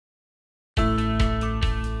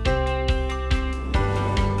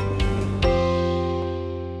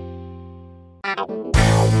The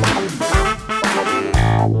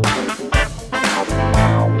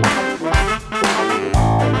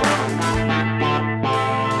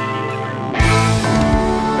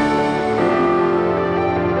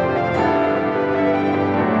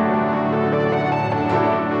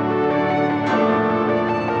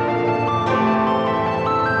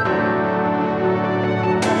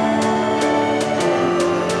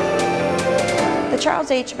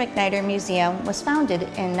Charles H. MacNider Museum was founded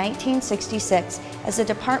in 1966 as a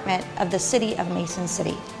department of the City of Mason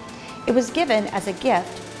City. It was given as a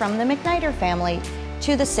gift from the MacNider family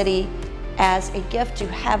to the city as a gift to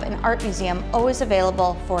have an art museum always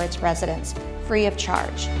available for its residents, free of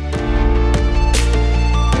charge.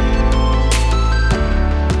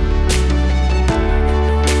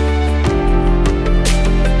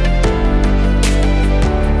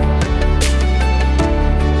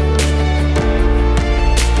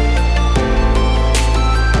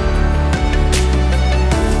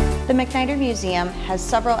 The MacNider Museum has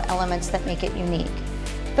several elements that make it unique.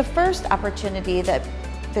 The first opportunity that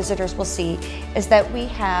visitors will see is that we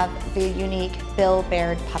have the unique Bill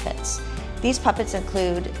Baird puppets. These puppets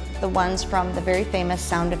include the ones from the very famous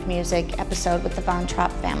Sound of Music episode with the Von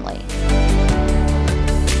Trapp family.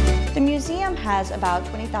 The museum has about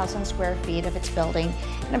 20,000 square feet of its building,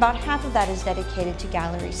 and about half of that is dedicated to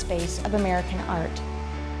gallery space of American art.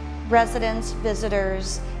 Residents,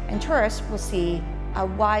 visitors, and tourists will see a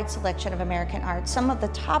wide selection of American art, some of the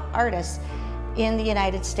top artists in the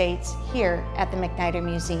United States here at the MacNider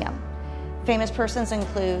Museum. Famous persons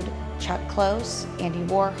include Chuck Close, Andy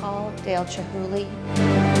Warhol, Dale Chihuly.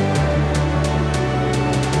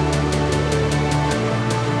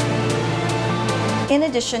 In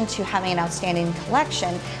addition to having an outstanding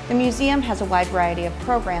collection, the museum has a wide variety of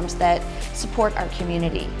programs that support our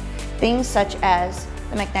community. Things such as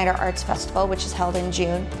the MacNider Arts Festival, which is held in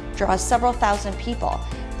June, draws several thousand people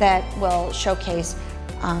that will showcase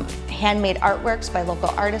handmade artworks by local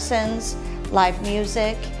artisans, live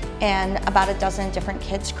music, and about a dozen different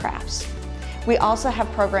kids' crafts. We also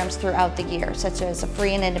have programs throughout the year, such as a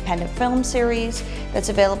free and independent film series that's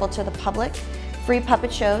available to the public, free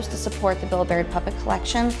puppet shows to support the Bill Baird puppet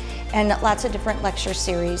collection, and lots of different lecture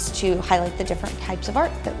series to highlight the different types of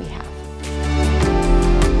art that we have.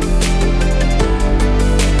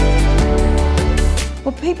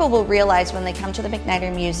 What people will realize when they come to the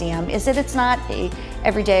MacNider Museum is that it's not a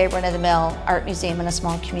everyday run-of-the-mill art museum in a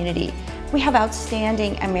small community. We have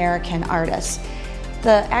outstanding American artists.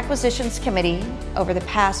 The Acquisitions Committee over the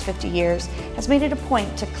past 50 years has made it a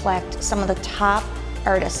point to collect some of the top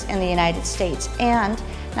artists in the United States, and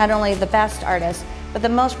not only the best artists, but the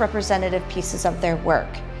most representative pieces of their work.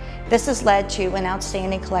 This has led to an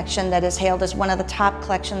outstanding collection that is hailed as one of the top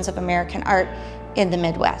collections of American art in the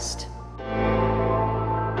Midwest.